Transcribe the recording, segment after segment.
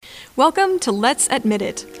Welcome to Let's Admit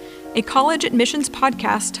It, a college admissions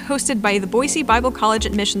podcast hosted by the Boise Bible College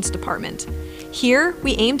Admissions Department. Here,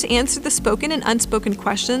 we aim to answer the spoken and unspoken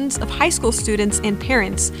questions of high school students and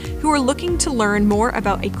parents who are looking to learn more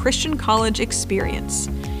about a Christian college experience.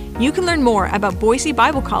 You can learn more about Boise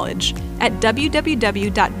Bible College at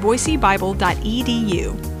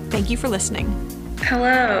www.boisebible.edu. Thank you for listening.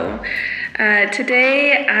 Hello.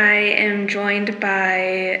 Today I am joined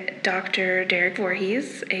by Dr. Derek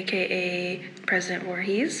Voorhees, aka President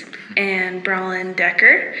Voorhees, and Brawlin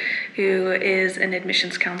Decker, who is an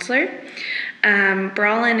admissions counselor.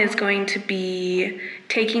 Brawlin is going to be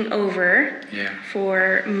taking over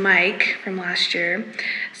for Mike from last year.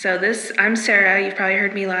 So I'm Sarah. You've probably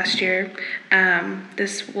heard me last year.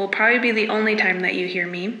 This will probably be the only time that you hear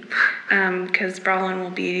me, because Brawlin will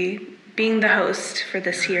be being the host for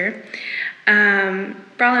this year.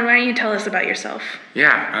 Brawlin, why don't you tell us about yourself?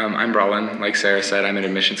 I'm Brawlin. Like Sarah said, I'm an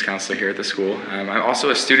admissions counselor here at the school. I'm also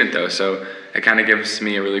a student, though, so it kind of gives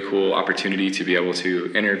me a really cool opportunity to be able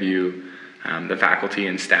to interview the faculty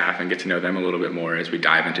and staff and get to know them a little bit more as we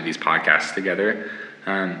dive into these podcasts together.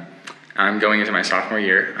 I'm going into my sophomore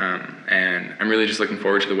year, and I'm really just looking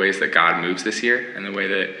forward to the ways that God moves this year and the way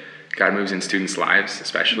that God moves in students' lives,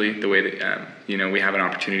 especially the way that we have an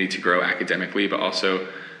opportunity to grow academically, but also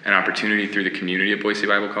an opportunity through the community at Boise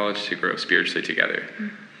Bible College to grow spiritually together.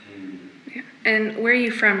 Yeah. And where are you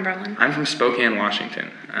from, Brawlin? I'm from Spokane, Washington,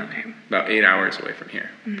 about 8 hours away from here.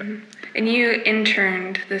 Mm-hmm. And you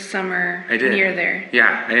interned this summer near there?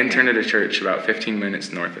 Yeah, I interned at a church about 15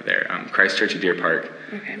 minutes north of there, Christ Church of Deer Park.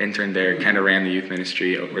 Interned there, kind of ran the youth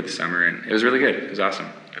ministry over the summer, and it was really good. It was awesome.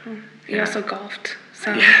 Cool. You also golfed.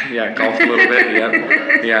 So. Yeah, golfed a little bit.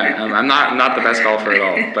 Yep. Yeah, I'm not the best golfer at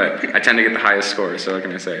all, but I tend to get the highest score. So what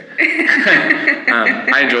can I say?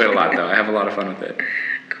 I enjoy it a lot, though. I have a lot of fun with it.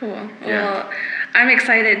 Cool. Well, I'm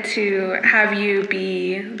excited to have you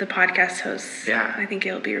be the podcast host. Yeah. I think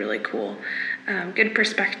it'll be really cool. Good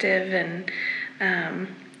perspective, and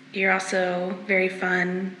you're also very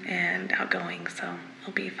fun and outgoing, so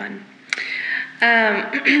it'll be fun.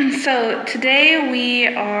 So today we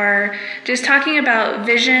are just talking about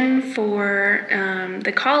vision for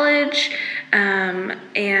the college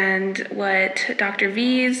and what Dr.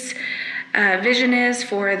 V's vision is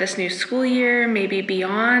for this new school year, maybe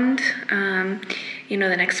beyond, the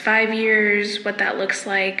next 5 years, what that looks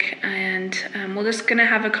like. And we're just going to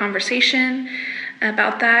have a conversation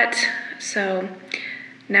about that. So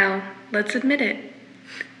now let's admit it.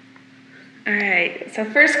 All right, so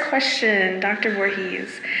first question, Dr.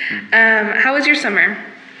 Voorhees. How was your summer?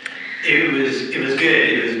 It was good.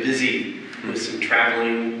 It was busy with some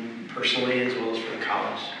traveling personally as well as for the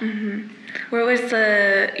college. Mm-hmm. Where was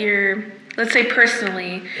let's say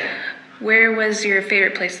personally, where was your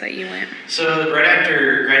favorite place that you went? So right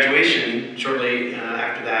after graduation, shortly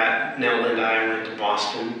after that, Nell and I went to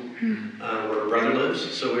Boston, where her brother lives.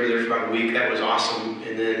 So we were there for about a week. That was awesome.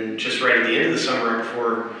 And then just right at the end of the summer,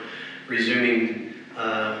 before resuming,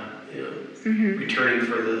 returning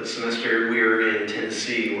for the semester, we were in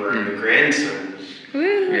Tennessee, where the grandson was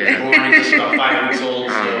born, just about 5 weeks old.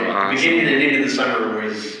 So awesome. Beginning and end of the summer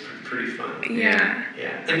was pretty fun. Yeah.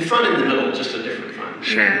 And fun in the middle, just a different fun.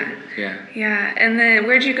 Sure. Yeah. And then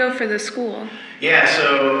where'd you go for the school? Yeah.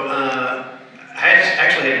 So I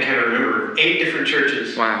actually had to kind of remember 8 different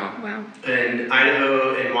churches. Wow. In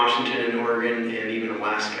Idaho, and Washington, and Oregon, and even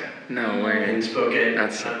Alaska. No way. And spoke at a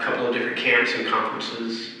couple of different camps and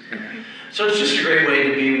conferences. So it's just a great way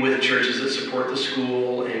to be with churches that support the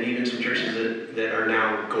school, and even some churches that are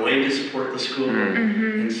now going to support the school,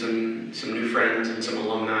 and some new friends and some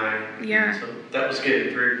alumni. Yeah. So that was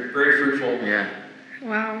good. Very, very fruitful. Yeah.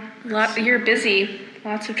 Wow. You're busy.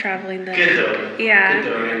 Lots of traveling then. Good though. Yeah.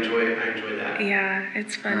 Good though. I enjoy that. Yeah,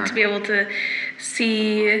 it's fun to be able to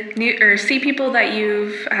see people that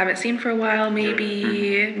you haven't seen for a while,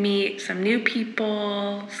 maybe meet some new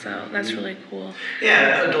people. So that's really cool.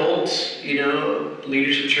 Yeah, adults,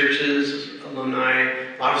 leadership churches, alumni,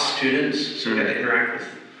 a lot of students. So we got to interact with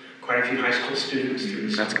quite a few high school students through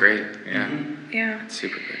the That's summer. great. Yeah. Yeah. That's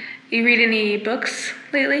super good. You read any books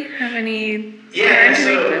lately? Have any time to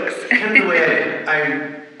read books? Kind of the way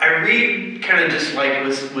I read, kind of just like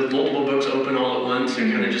with multiple books open all at once,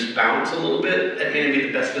 and kind of just bounce a little bit. That may not be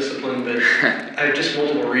the best discipline, but I have just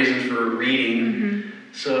multiple reasons for reading.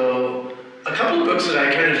 So a couple of books that I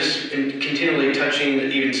kind of just am continually touching that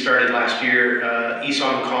even started last year,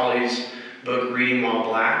 Esau McCauley's book, Reading While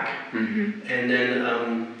Black. And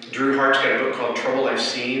then Drew Hart's got a book called Trouble I've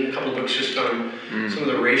Seen, a couple of books just on some of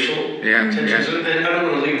the racial tensions. And I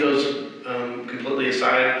don't want to leave those completely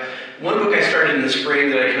aside. One book I started in the spring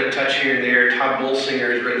that I kind of touch here and there, Todd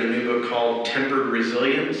Bolsinger has written a new book called Tempered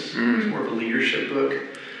Resilience. It's more of a leadership book,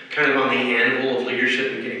 kind of on the anvil of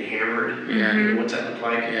leadership and getting hammered. What's that look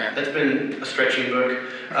like? That's been a stretching book.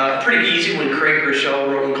 Pretty easy one. Craig Rochelle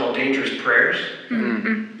wrote one called Dangerous Prayers.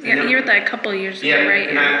 Yeah, you read that a couple of years ago, right?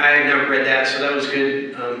 And I had never read that, so that was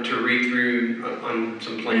good to read through on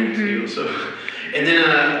some planning to do. So, and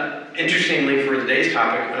then interestingly for today's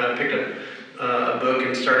topic, picked up a book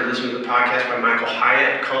and started listening to the podcast by Michael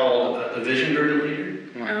Hyatt called The Vision-Driven Leader.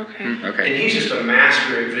 Wow. Okay. And he's just a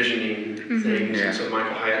master at visioning things. And so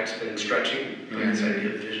Michael Hyatt's been stretching on this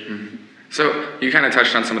idea of vision. So you kind of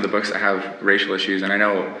touched on some of the books that have racial issues, and I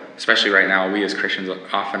know, especially right now, we as Christians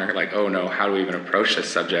often are like, oh no, how do we even approach this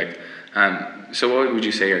subject? So what would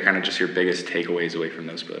you say are kind of just your biggest takeaways away from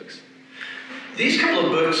those books? These couple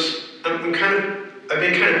of books, I've been kind of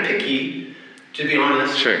picky, to be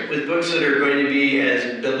honest, with books that are going to be as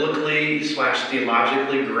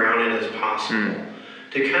biblically/theologically grounded as possible,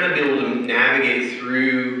 to kind of be able to navigate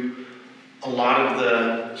through a lot of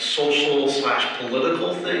the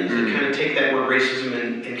social/political things that kind of take that word racism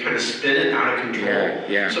and kind of spin it out of control.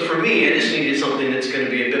 So for me, I just needed something that's going to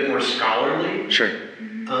be a bit more scholarly.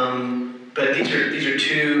 But these are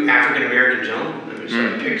two African American gentlemen.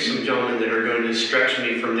 So I picked some gentlemen that are going to stretch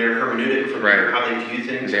me from their hermeneutic, from how they view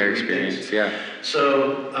things, their experience.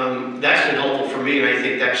 So that's been helpful for me, and I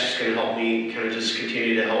think that's just going to help me kind of just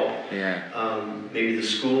continue to help maybe the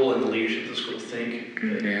school and the leadership of the school think.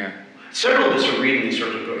 Several of us are reading these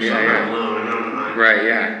sorts of books, so I'm not alone. I'm not an island.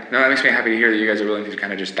 No, that makes me happy to hear that you guys are willing to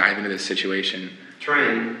kind of just dive into this situation.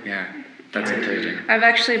 Trying. That's encouraging. I've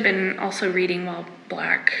actually been also reading while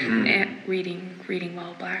black, and reading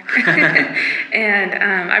while black, and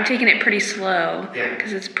I've taken it pretty slow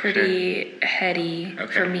because it's pretty heady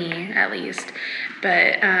for me, at least.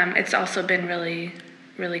 But it's also been really,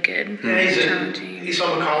 really good. Challenging.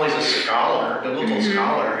 Esau McCauley's a scholar, a biblical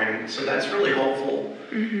scholar, and so that's really helpful.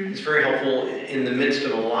 It's very helpful in the midst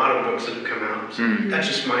of a lot of books that have come out. So that's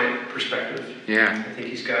just my perspective. I think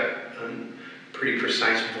he's got pretty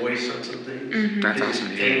precise voice on some things. That's awesome.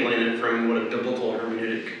 He's angling it from what a biblical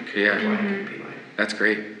hermeneutic could be like. That's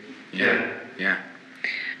great.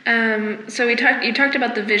 So you talked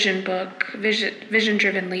about the vision book,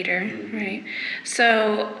 Vision-Driven Leader, right?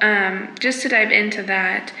 So just to dive into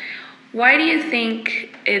that, why do you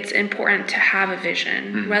think it's important to have a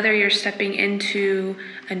vision? Whether you're stepping into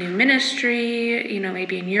a new ministry,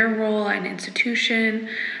 maybe in your role at an institution,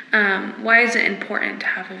 why is it important to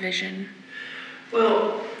have a vision?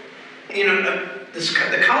 Well,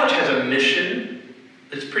 the college has a mission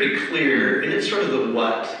that's pretty clear, and it's sort of the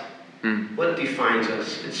what. What defines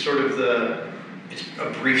us? It's sort of it's a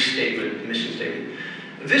brief statement, mission statement.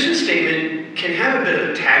 A vision statement can have a bit of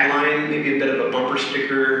a tagline, maybe a bit of a bumper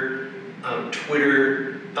sticker,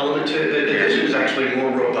 Twitter element to it. The vision is actually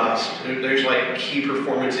more robust. There's like key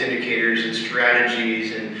performance indicators and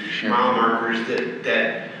strategies and mile markers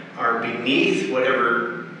that are beneath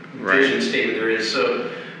whatever vision statement there is.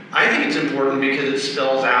 So I think it's important because it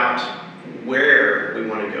spells out where we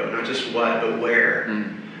want to go, not just what, but where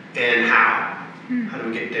and how. How do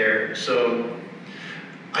we get there? So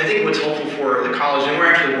I think what's helpful for the college, and we're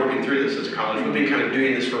actually working through this as a college, we've been kind of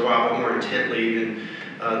doing this for a while, but more intently even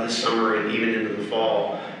this summer and even into the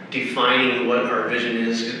fall, defining what our vision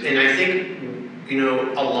is. And I think,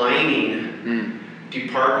 aligning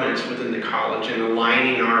departments within the college and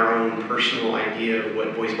aligning our own personal idea of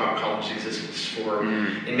what Boise Bible College exists for,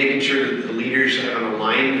 and making sure that the leaders have an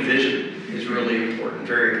aligned vision is really important,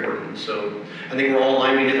 very important. So I think we're all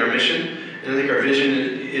aligned with our mission, and I think our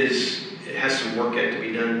vision has some work yet to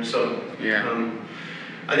be done. So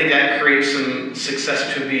I think that creates some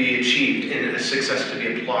success to be achieved and a success to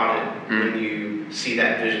be applauded when you see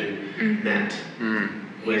that vision met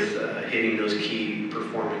with hitting those key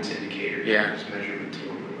performance indicators, those measurements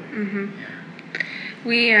along the way.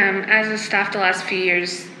 We, as a staff the last few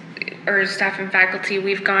years, or staff and faculty,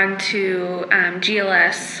 we've gone to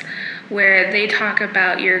GLS, where they talk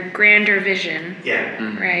about your grander vision,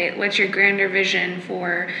 right? What's your grander vision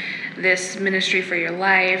for this ministry, for your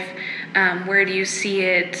life? Where do you see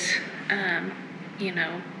it, 10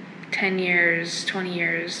 years, 20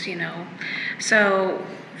 years, So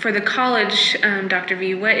for the college, Dr.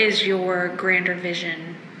 V, what is your grander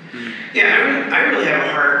vision? I really have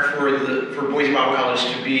a heart for Boise Bible College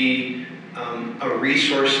to be a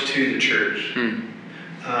resource to the church.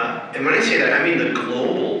 And when I say that, I mean the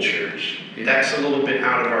global church. That's a little bit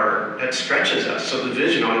out of that stretches us. So the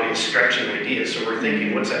vision ought to be a stretching idea. So we're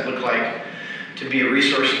thinking, what's that look like to be a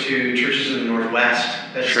resource to churches in the Northwest?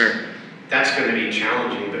 That's going to be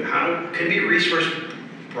challenging. But how can it be a resource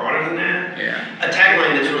broader than that. Yeah. A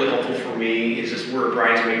tagline that's really helpful for me is this: we're a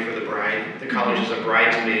bridesmaid for the bride. The college is a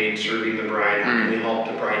bridesmaid serving the bride. How can we help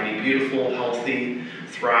the bride be beautiful, healthy,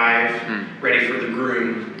 thrive, ready for the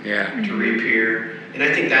groom to reappear? And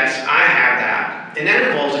I think I have that. And that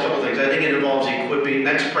involves a couple things. I think it involves equipping,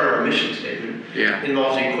 that's part of our mission statement. Yeah. It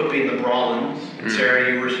involves equipping the Brawlins. And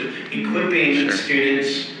Sarah, you were equipping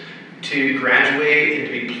students to graduate and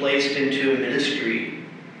to be placed into a ministry.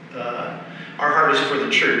 Our heart is for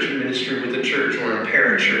the church, a ministry with the church or a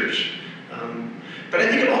parachurch. But I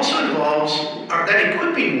think it also involves, that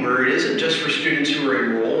equipping word isn't just for students who are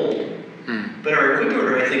enrolled, but our equipping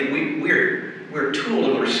word, I think we're tooled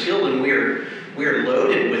and we're skilled and we are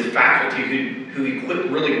loaded with faculty who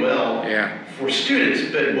equip really well for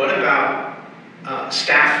students. But what about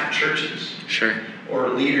staff of churches? Sure. Or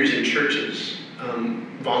leaders in churches?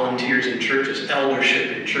 Volunteers in churches,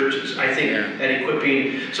 eldership in churches. I think that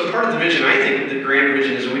equipping, so part of the vision, I think the grander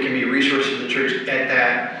vision is we can be a resource to the church at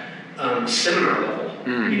that seminar level.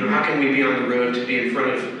 How can we be on the road to be in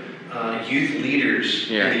front of youth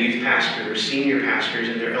leaders and the youth pastors, senior pastors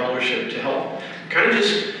and their eldership to help kind of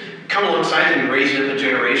just come alongside them and raise up a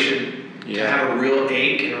generation to have a real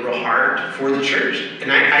ache and a real heart for the church.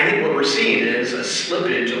 And I think what we're seeing is a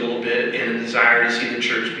slippage a little bit in a desire to see the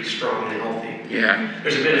church be strong and healthy. Yeah.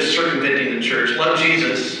 There's a bit of circumventing the church. Love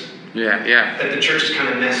Jesus. But the church is kind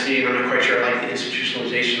of messy, and I'm not quite sure I like the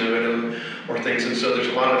institutionalization of it or things. And so there's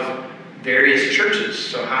a lot of various churches.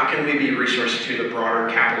 So how can we be a resource to the broader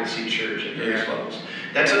capital C church at various levels?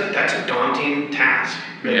 That's a daunting task.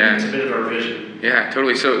 But it's a bit of our vision. Yeah,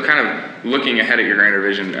 totally. So kind of looking ahead at your grander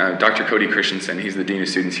vision, Dr. Cody Christensen, he's the Dean of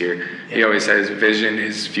Students here. He always says vision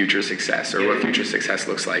is future success, or what future success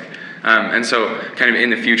looks like. And so kind of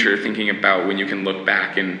in the future, thinking about when you can look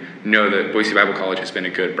back and know that Boise Bible College has been a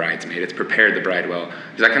good bridesmaid. It's prepared the bride well.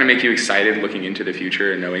 Does that kind of make you excited looking into the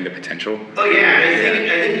future and knowing the potential? Oh yeah,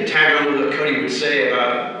 and I think to tag on to what Cody would say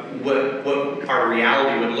about what our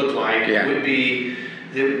reality would look like would be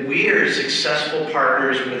that we are successful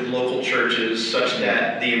partners with local churches such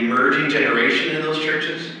that the emerging generation in those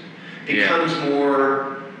churches becomes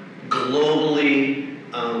more globally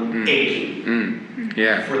aching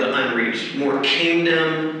for the unreached, more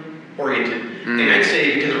kingdom-oriented. And I'd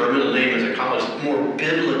say, because of our middle name as a college, more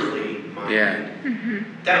biblically minded.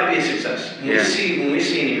 That would be a success. When we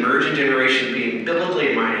see an emerging generation being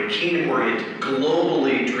biblically minded, kingdom-oriented,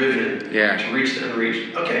 globally driven to reach the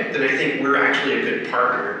unreached, okay, then I think we're actually a good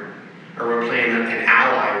partner, or we're playing an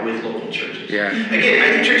ally with local churches. Again,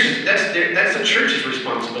 I think churches, that's the church's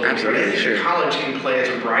responsibility. Absolutely, but I think the college can play as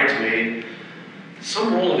a bridesmaid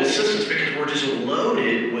some role of assistance because we're just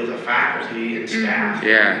loaded with a faculty and staff,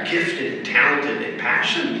 gifted and talented and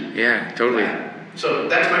passionate. Yeah, totally. So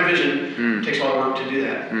that's my vision. It takes a lot of work to do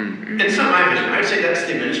that. And it's not my vision. I'd say that's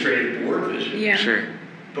the administrative board vision. Yeah. Sure.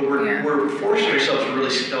 But we're forcing ourselves to really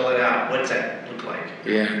spell it out. What's that look like?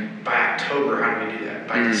 By October, how do we do that?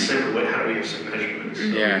 By December, how do we have some measurements?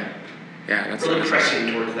 So That's really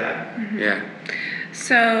pressing towards that.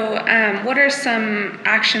 So what are some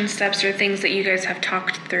action steps or things that you guys have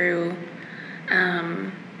talked through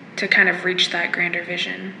to kind of reach that grander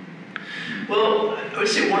vision? Well, I would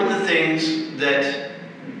say one of the things that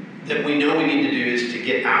we know we need to do is to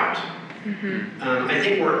get out. I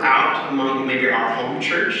think we're out among maybe our home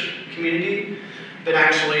church community, but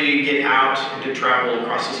actually get out and to travel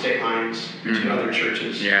across the state lines to other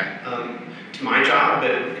churches. It's my job,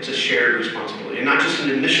 but it's a shared responsibility, and not just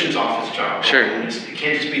an admissions office job. It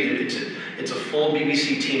can't just be it's a full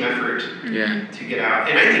BBC team effort to get out.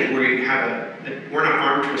 And I think we're not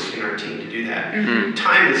arm twisting our team to do that.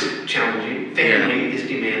 Time is challenging. Family is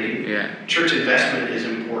demanding. Church investment is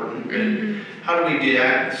important. But how do we do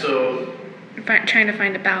that? So trying to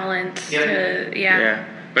find a balance.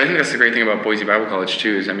 But I think that's the great thing about Boise Bible College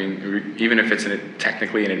too. Is even if it's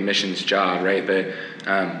technically an admissions job, right? That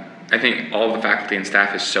I think all of the faculty and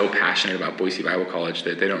staff is so passionate about Boise Bible College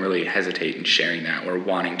that they don't really hesitate in sharing that or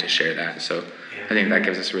wanting to share that. So I think that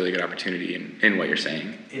gives us a really good opportunity in what you're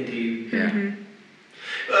saying. Indeed.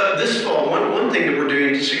 This fall, one thing that we're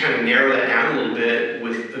doing just to kind of narrow that down a little bit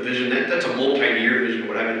with a vision, that's a multi-year vision,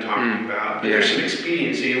 what I've been talking about. But there's some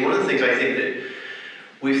expediency, and one of the things I think that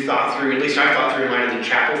we've thought through, at least I've thought through in light of the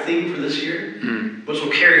chapel theme for this year, which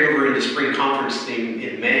will carry over into spring conference theme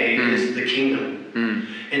in May, is the kingdom.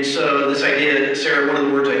 And so this idea, Sarah, one of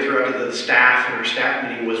the words I threw out to the staff in our staff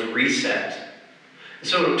meeting was reset.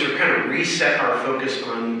 So to kind of reset our focus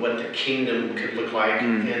on what the kingdom could look like,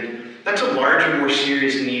 and that's a larger, more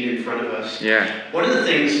serious need in front of us. One of the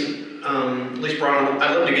things, at least Brian,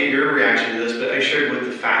 I'd love to get your reaction to this, but I shared with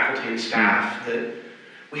the faculty and staff that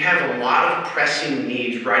we have a lot of pressing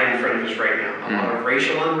needs right in front of us right now. A lot of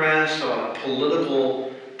racial unrest, a lot of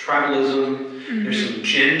political tribalism. There's some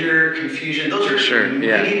gender confusion. Those are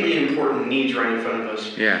immediately important needs right in front of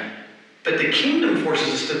us. Yeah. But the kingdom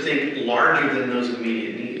forces us to think larger than those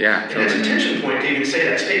immediate needs. Yeah, and that's a tension point to even say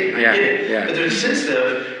that statement. I get it. Yeah. But there's a sense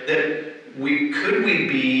of that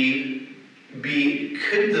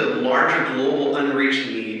could the larger global unreached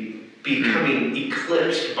need be becoming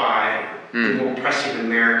eclipsed by the more pressing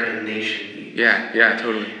American nation need? Yeah,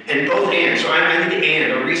 totally. And both and. So I think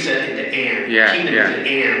a reset into and. Yeah, Kingdom is an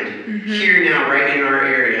and. Here now, right in our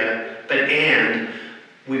area, but and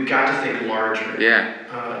we've got to think larger. Yeah.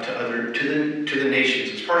 To the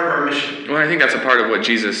nations. It's part of our mission. Well, I think that's a part of what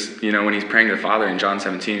Jesus, when he's praying to the Father in John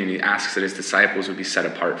 17, and he asks that his disciples would be set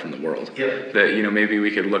apart from the world. Yep. That, maybe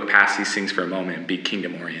we could look past these things for a moment and be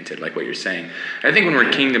kingdom-oriented, like what you're saying. I think when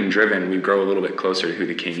we're kingdom-driven, we grow a little bit closer to who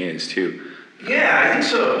the king is, too. Yeah, I think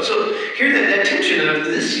so. So here, that tension of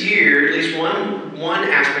this year, at least one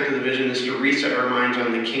aspect of the vision is to reset our minds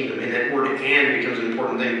on the kingdom, and that word "and" becomes an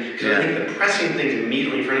important thing, because I think the pressing things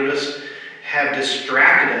immediately in front of us have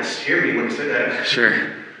distracted us. Hear me when I say that.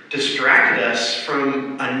 Sure. Distracted us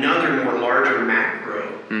from another more larger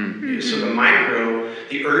macro. So the micro,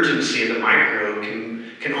 the urgency of the micro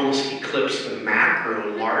can almost eclipse the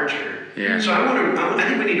macro larger. Yeah. So I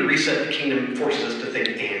think we need to reset the kingdom forces us to think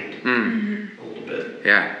and a little bit.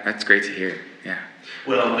 Yeah, that's great to hear. Yeah.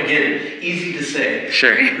 Well, again, easy to say.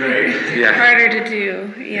 Sure. Right? Yeah. Harder to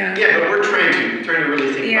do. Yeah. Yeah, but we're trying to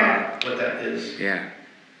really think about what that is. Yeah.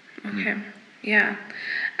 Okay. Yeah.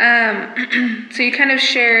 So you kind of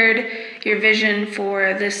shared your vision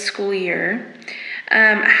for this school year.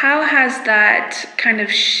 How has that kind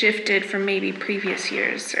of shifted from maybe previous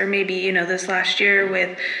years, or maybe, this last year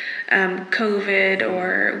with COVID,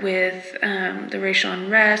 or with the racial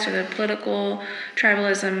unrest or the political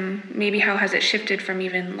tribalism? Maybe how has it shifted from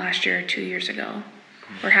even last year or 2 years ago?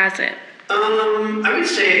 Or has it? I would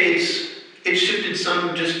say it's shifted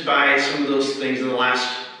some just by some of those things in the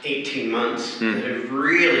last 18 months that have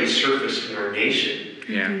really surfaced in our nation.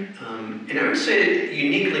 Yeah. And I would say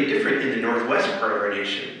uniquely different in the northwest part of our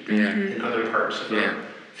nation than other parts of our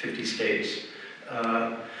 50 states.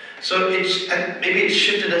 So maybe it's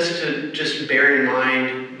shifted us to just bear in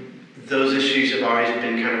mind those issues have always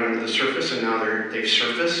been kind of under the surface, and now they've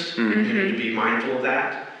surfaced. We need to be mindful of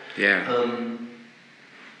that. Yeah.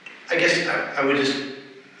 I guess I would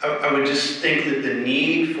just think that the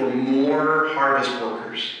need for more harvest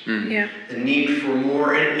workers, the need for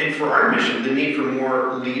more, and for our mission, the need for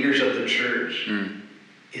more leaders of the church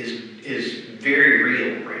is very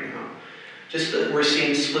real right now. Just that we're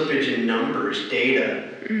seeing slippage in numbers, data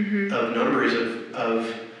of numbers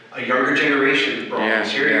of a younger generation,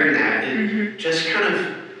 hearing that, and just kind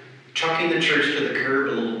of chucking the church to the curb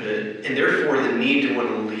a little bit, and therefore the need to want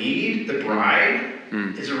to lead the bride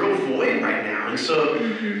is a real void right now. And so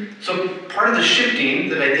part of the shifting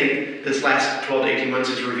that I think this last 12 to 18 months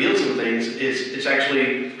has revealed some things is it's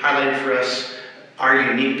actually highlighted for us our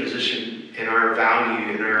unique position and our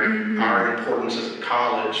value and our importance as a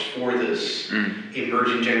college for this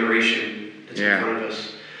emerging generation that's in front of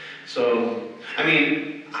us. So, I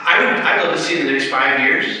mean, I'd love to see in the next 5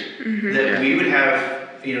 years that we would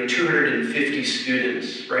have 250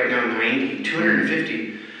 students, right now 90,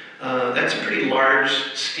 250. That's a pretty large,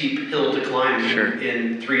 steep hill to climb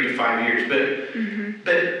in 3 to 5 years.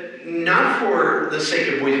 But not for the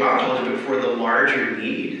sake of Boise Bible College, but for the larger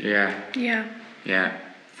need. Yeah.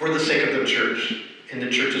 For the sake of the church and the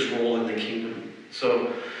church's role in the kingdom.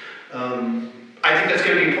 So I think that's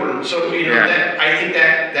going to be important. So, I think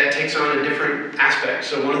that takes on a different aspect.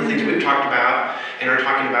 So one of the things we've talked about and are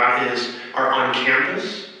talking about is our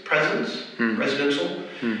on-campus presence, residential.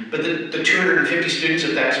 But the 250 students,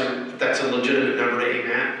 if that's a legitimate number to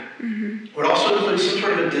aim at, would also include some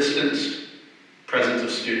sort of a distanced presence of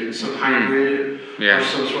students, some hybrid or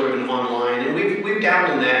some sort of an online. And we've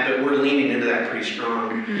dabbled in that, but we're leaning into that pretty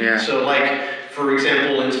strong. So like, for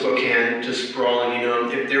example, in Spokane, just sprawling,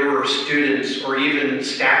 if there were students or even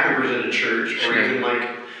staff members at a church or even like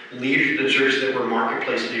leaders at the church that were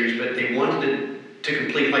marketplace leaders, but they wanted to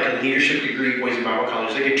complete like a leadership degree at Boise Bible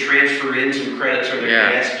College, they could transfer in some credits or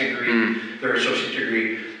their AS degree, their associate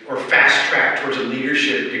degree, or fast track towards a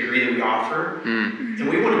leadership degree that we offer. And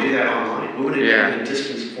we want to do that online. We want to do it in a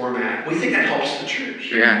distance format. We think that helps the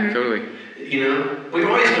church. Yeah, totally. We've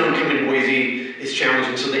always known coming to Boise is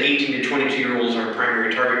challenging, so the 18 to 22-year-olds are our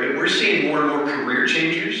primary target, but we're seeing more and more career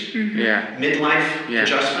changers, midlife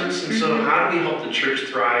adjustments, and so how do we help the church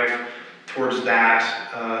thrive towards that,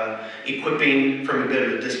 equipping from a bit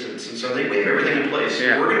of a distance. And so I think we have everything in place.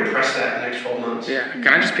 Yeah. We're going to press that in the next 12 months. Yeah. Can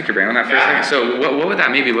I just pick your brain on that for Yeah. a second? So what would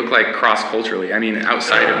that maybe look like cross-culturally? I mean,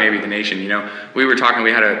 outside of maybe the nation, we were talking,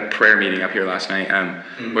 we had a prayer meeting up here last night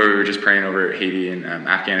where we were just praying over Haiti and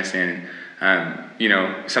Afghanistan.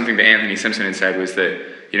 And, something that Anthony Simpson had said was that,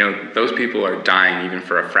 those people are dying even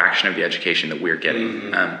for a fraction of the education that we're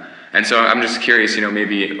getting. And so I'm just curious,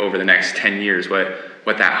 maybe over the next 10 years, what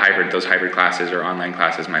those hybrid classes or online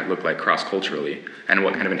classes might look like cross-culturally, and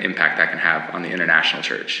what kind of an impact that can have on the international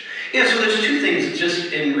church. Yeah, so there's two things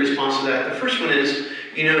just in response to that. The first one is,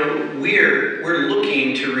 we're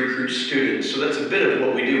looking to recruit students. So that's a bit of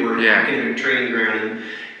what we do. We're an academic training ground.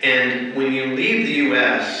 And when you leave the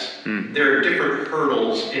U.S., there are different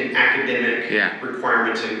hurdles in academic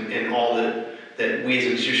requirements and all that we as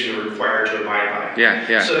an institution are required to abide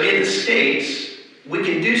by. So in the States, we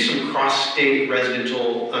can do some cross-state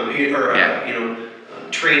residential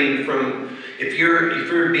training from, if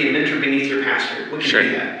you're being mentored beneath your pastor, we can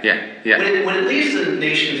do that. When it leaves the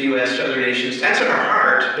nation of the U.S. to other nations, that's at our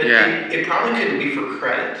heart, but it probably couldn't be for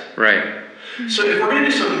credit. Right. So if we're going to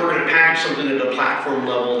do something, we're going to package something at a platform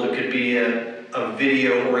level that could be a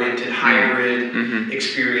video-oriented hybrid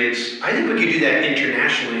experience. I think we could do that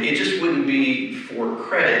internationally. It just wouldn't be for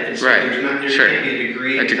credit. It's right. There can't be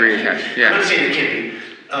a degree attached. Yeah. I'm not saying it can't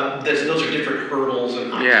be. Those are different hurdles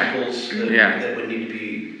and obstacles that would need to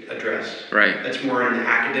be addressed. Right. That's more in the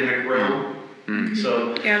academic realm.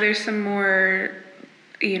 So there's some more,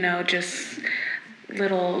 just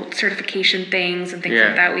little certification things and things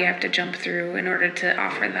like that we have to jump through in order to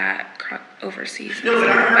offer that overseas. No, but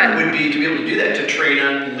our heart would be to be able to do that, to train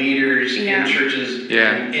up leaders in churches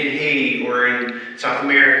in Haiti or in South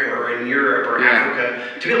America or in Europe or Africa,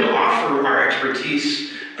 to be able to offer our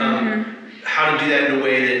expertise, how to do that in a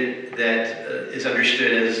way that is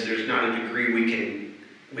understood as there's not a degree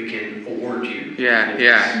we can award you.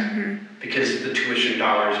 Because the tuition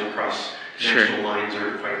dollars across national lines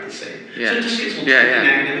aren't quite the same. So it just gets a little tricky in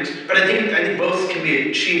academics. But I think both can be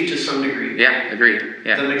achieved to some degree. Yeah, agreed.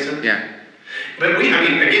 Yeah. Does that make sense? Yeah. But we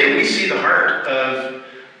see the heart of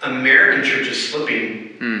American churches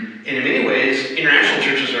slipping. And in many ways, international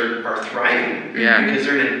churches are thriving. Because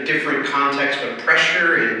they're in a different context of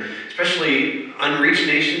pressure, and especially unreached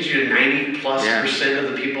nations, 90+%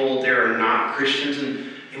 of the people there are not Christians.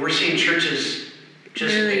 And we're seeing churches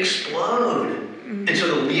just explode. And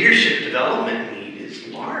so the leadership development need is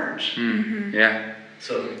large.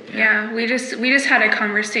 So we just had a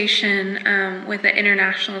conversation with the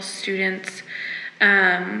international students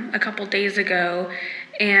a couple days ago,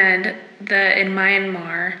 and in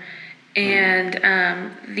Myanmar, and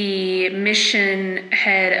the mission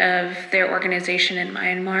head of their organization in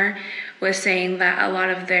Myanmar was saying that a lot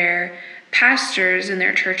of their pastors in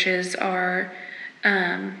their churches are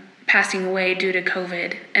passing away due to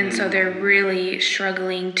COVID, and so they're really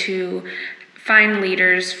struggling to find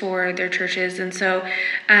leaders for their churches. And so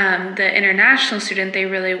the international student, they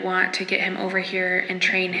really want to get him over here and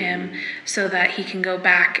train him so that he can go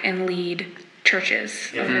back and lead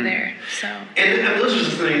churches over there. So and those are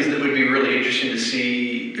the things that would be really interesting to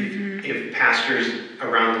see if pastors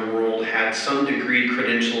around the world had some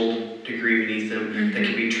credentialed degree beneath them that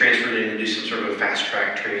could be transferred in and do some sort of a fast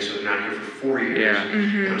track training, so they're not here for 4 years.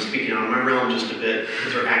 I'm speaking on my realm just a bit.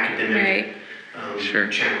 Those are academic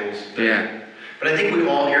channels. But I think we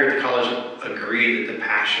all here at the college agree that the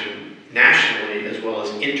passion nationally as well as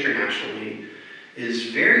internationally is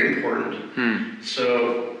very important.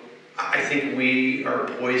 So I think we are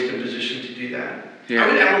poised and positioned to do that. I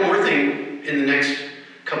would add one more thing. In the next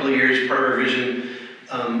couple of years, part of our vision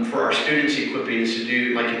for our students equipping is to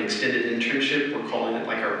do like an extended internship. We're calling it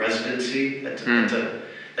like our residency. That's a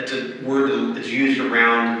word that's used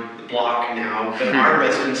around the block now. But our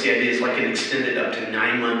residency idea is like an extended up to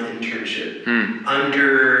 9-month internship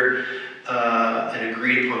under an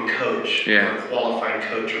agreed upon coach or a qualified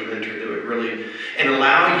coach or mentor that would really, and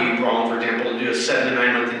allow you, Braulon, for example, to do a 7 to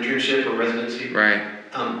 9 month internship or residency.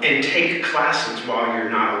 And take classes while you're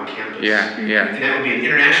not on campus. And that would be an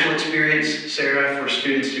international experience, Sarah, for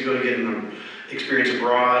students to go to get an experience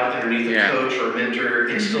abroad underneath a coach or a mentor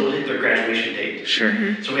and still hit their graduation date.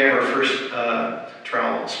 So we have our first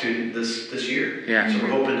trial student this year. So we're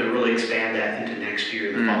hoping to really expand that into next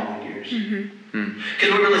year and the following years.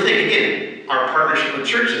 Because we really think, again, our partnership with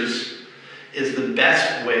churches is the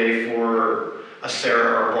best way for a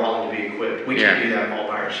Sarah or a Braulon to be equipped. We can't do that all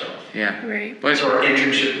by ourselves. So our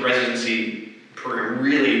internship residency program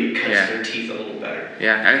really cuts their teeth a little better.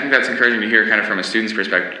 I think that's encouraging to hear kind of from a student's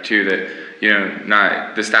perspective too, that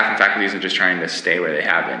not the staff and faculty isn't just trying to stay where they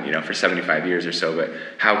have been, for 75 years or so, but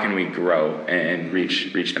how can we grow and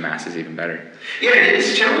reach the masses even better? Yeah, and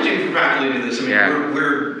it's challenging for faculty to do this. I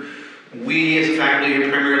mean, we as a faculty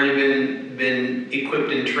have primarily been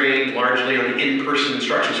equipped and trained largely on in-person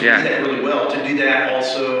instruction, so we do that really well. To do that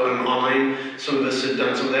also online, some of us have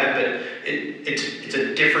done some of that, but it's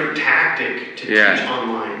a different tactic to teach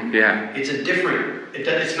online. Yeah.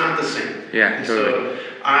 It's not the same. Yeah, and totally.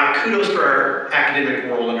 So kudos for our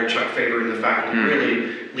academic world under Chuck Faber and the faculty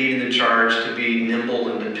really leading the charge to be nimble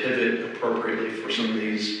and to pivot appropriately for some of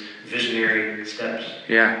these visionary steps.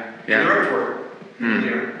 Yeah. And they're up for it. Really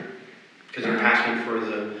are. Because they're asking for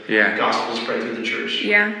the gospel to spread through the church.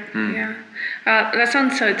 That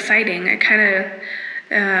sounds so exciting. It kind of,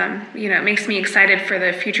 it makes me excited for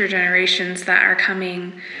the future generations that are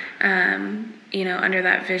coming, under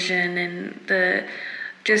that vision, and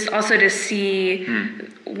just also to see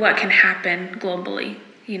what can happen globally,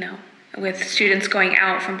 with students going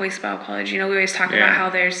out from Boise Bible College. We always talk about how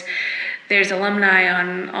there's alumni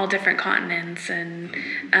on all different continents, and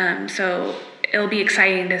so it'll be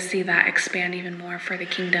exciting to see that expand even more for the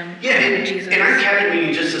kingdom of Jesus. In our cabinet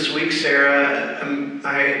meeting just this week, Sarah,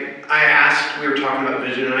 I asked, we were talking about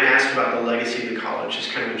vision, and I asked about the legacy of the college,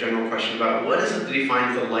 just kind of a general question about what is it that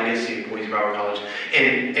defines the legacy of Boise Bible College?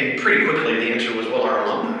 And pretty quickly the answer was, well, our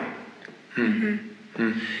alumni.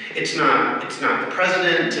 It's not the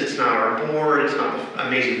president, it's not our board, it's not the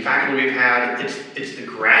amazing faculty we've had, it's the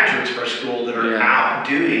graduates of our school that are out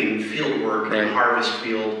doing field work in the harvest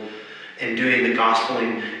field and doing the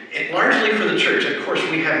gospeling. And largely for the church. Of course,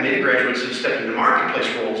 we have many graduates who step into marketplace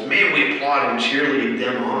roles. Man, we applaud and cheerlead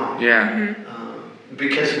them on.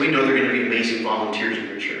 Because we know they're going to be amazing volunteers in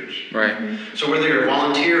your church. Right. So whether you're a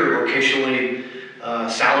volunteer or vocationally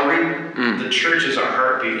salaried, the church is our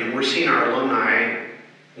heartbeat. And we're seeing our alumni,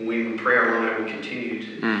 when we pray our alumni, we continue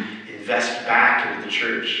to invest back into the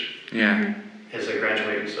church as they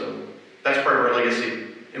graduate. So that's part of our legacy.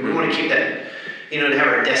 And we want to keep that. To have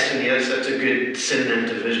our destiny, that's a good synonym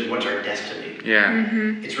to vision. What's our destiny?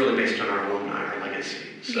 It's really based on our alumni, our legacy.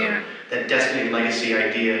 So that destiny and legacy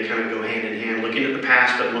idea kind of go hand in hand, looking at the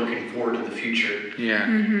past but looking forward to the future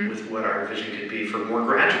with what our vision could be for more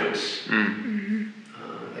graduates.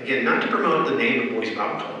 Again, not to promote the name of Boise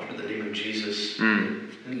Bible College, but the name of Jesus.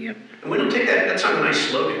 And we don't take that, that's not a nice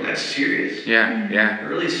slogan, that's serious.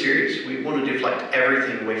 Really serious. We want to deflect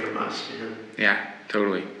everything away from us. Yeah,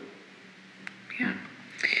 totally.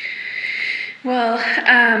 Well,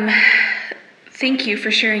 thank you for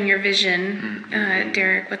sharing your vision,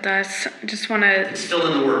 Derek, with us. Just want to... It's still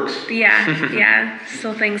in the works.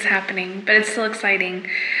 Still things happening, but it's still exciting.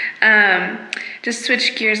 Just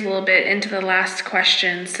switch gears a little bit into the last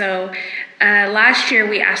question. So last year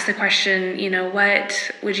we asked the question,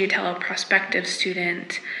 what would you tell a prospective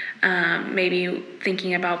student, maybe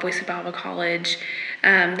thinking about Boise Bible College?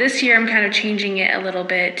 This year I'm kind of changing it a little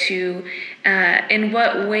bit to in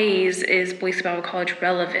what ways is Boise Bible College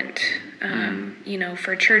relevant,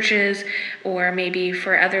 for churches or maybe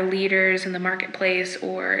for other leaders in the marketplace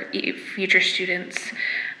or future students.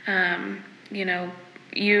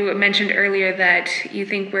 You mentioned earlier that you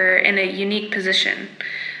think we're in a unique position.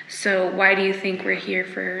 So why do you think we're here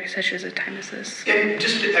for such as a time as this? And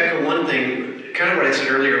just to echo one thing, kind of what I said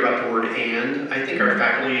earlier about the word and, I think our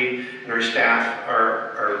faculty and our staff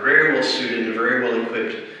are very well suited and very well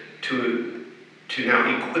equipped to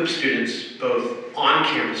now equip students both on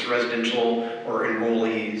campus residential or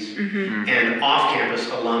enrollees and off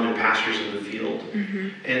campus alum and pastors in the field.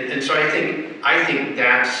 And so I think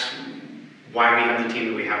that's why we have the team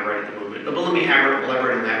that we have right at the moment. But let me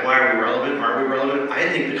elaborate on that. Why are we relevant? Are we relevant? I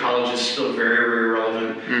think the college is still very, very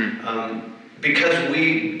relevant because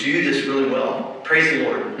we do this really well. Praise the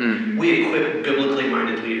Lord. We equip biblically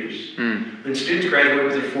minded leaders. When students graduate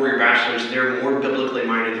with their 4-year bachelor's, they're more biblically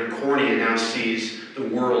minded. Their cornea now sees the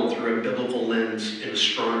world through a biblical lens in a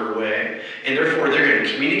stronger way. And therefore, they're going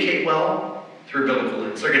to communicate well through a biblical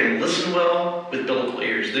lens. They're going to listen well with biblical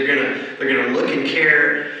ears. They're going to look and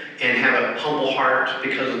care and have a humble heart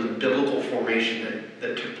because of the biblical formation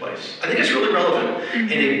that took place. I think it's really relevant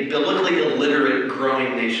in a biblically illiterate,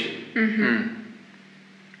 growing nation.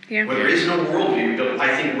 Where there is no worldview, but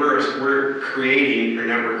I think we're creating, or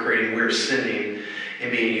not we're creating, we're sending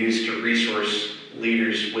and being used to resource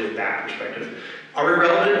leaders with that perspective. Are we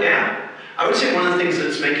relevant? Yeah. I would say one of the things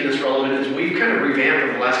that's making us relevant is we've kind of revamped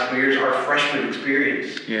over the last couple of years our freshman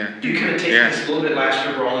experience. You kind of tasted this a little bit last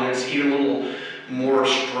year, Brawl, and it's even a little more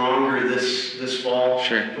stronger this fall.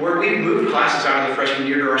 Sure. Where we've moved classes out of the freshman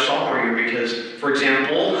year to our sophomore year because, for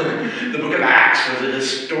example, the book of Acts was a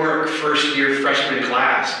historic first-year freshman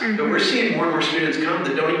class. But we're seeing more and more students come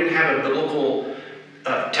that don't even have a biblical,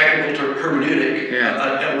 technical hermeneutic,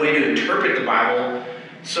 a way to interpret the Bible.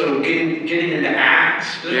 So getting into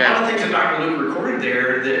Acts, there's a lot of things that Dr. Luke recorded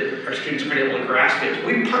there that our students are able to grasp it.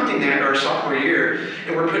 We're punting that our sophomore year,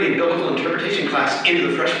 and we're putting biblical interpretation class into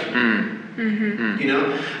the freshman. You know,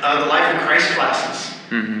 the Life of Christ classes.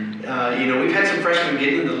 You know, we've had some freshmen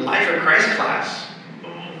get into the Life of Christ class.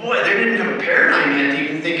 Boy, they didn't have a paradigm yet to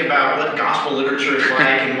even think about what gospel literature is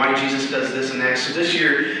like and why Jesus does this and that. So this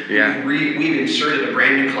year, we've inserted a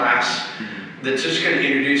brand new class that's just going to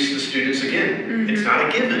introduce the students again. It's not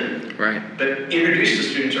a given, but introduce the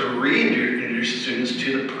students or reintroduce the students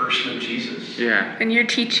to the person of Jesus. And you're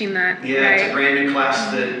teaching that. It's a brand new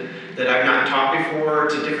class that I've not taught before.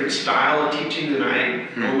 It's a different style of teaching than I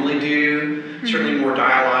normally do. Certainly more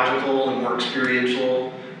dialogical and more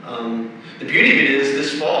experiential. The beauty of it is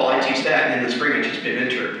this fall I teach that, and in the spring I teach Bib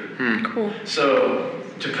Interp. Cool. So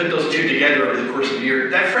to put those two together over the course of the year,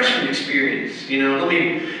 that freshman experience, you know, let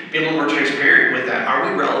me be a little more transparent with that.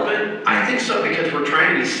 Are we relevant? I think so, because we're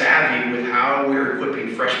trying to be savvy with how we're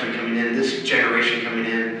equipping freshmen coming in, this generation coming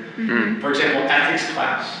in. For example, ethics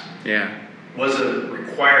class was a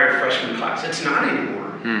required freshman class. It's not anymore.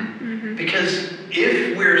 Because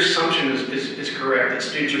if our assumption is correct, that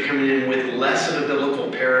students are coming in with less of a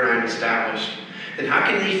biblical paradigm established, then how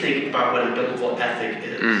can they think about what a biblical ethic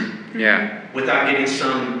is? Without getting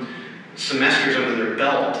some semesters under their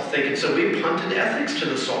belt to think. And so we punted ethics to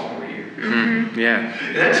the sophomore year. And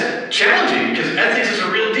that's challenging because ethics is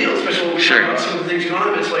a real deal, especially when we talk about some of the things going on.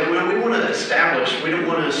 But it's like, well, we want to establish, we don't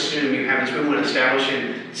want to assume you have this, we want to establish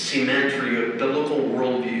and cement for you a biblical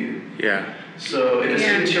worldview. So if the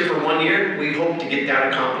students here for 1 year, we hope to get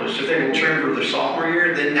that accomplished. If they return for their sophomore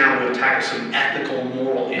year, then now we'll tackle some ethical,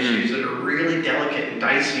 moral issues that are really delicate and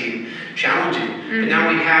dicey and challenging. But now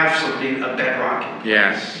we have something, a bedrock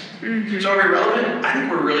in place. So are we relevant? I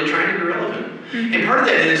think we're really trying to be relevant. And part of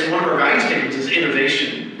that is one of our value statements is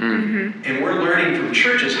innovation. And we're learning from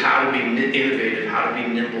churches how to be innovative, how to be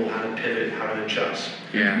nimble, how to pivot, how to adjust.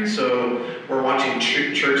 So we're watching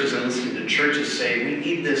churches and listening to churches say, we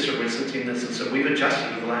need this or we're sensing this. And so we've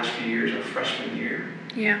adjusted in the last few years, our freshman year,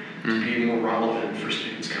 to be more relevant for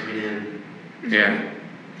students coming in.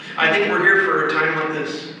 I think we're here for a time like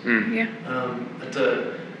this.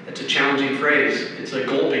 It's a challenging phrase. It's a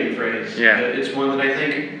gulping phrase. It's one that I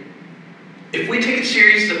think, if we take it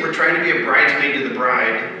serious that we're trying to be a bridesmaid to the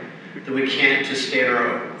bride, that we can't just stay in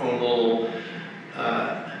our own little,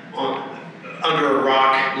 under a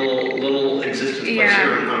rock, little existence place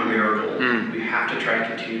here on Miracle. We have to try to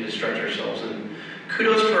continue to stretch ourselves. And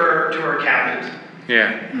kudos to our cabinet. We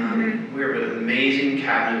have an amazing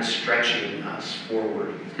cabinet stretching us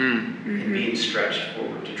forward and being stretched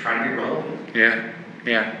forward to try to be relevant.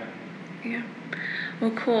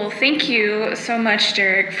 Well, cool. Thank you so much,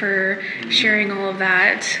 Derek, for sharing all of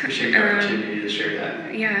that. Appreciate the opportunity to share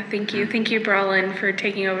that. Thank you. Thank you, Brawlin, for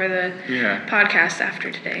taking over the podcast after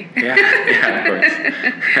today. Of course.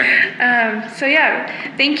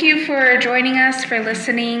 Thank you for joining us, for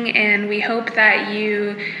listening, and we hope that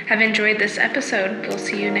you have enjoyed this episode. We'll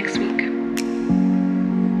see you next week.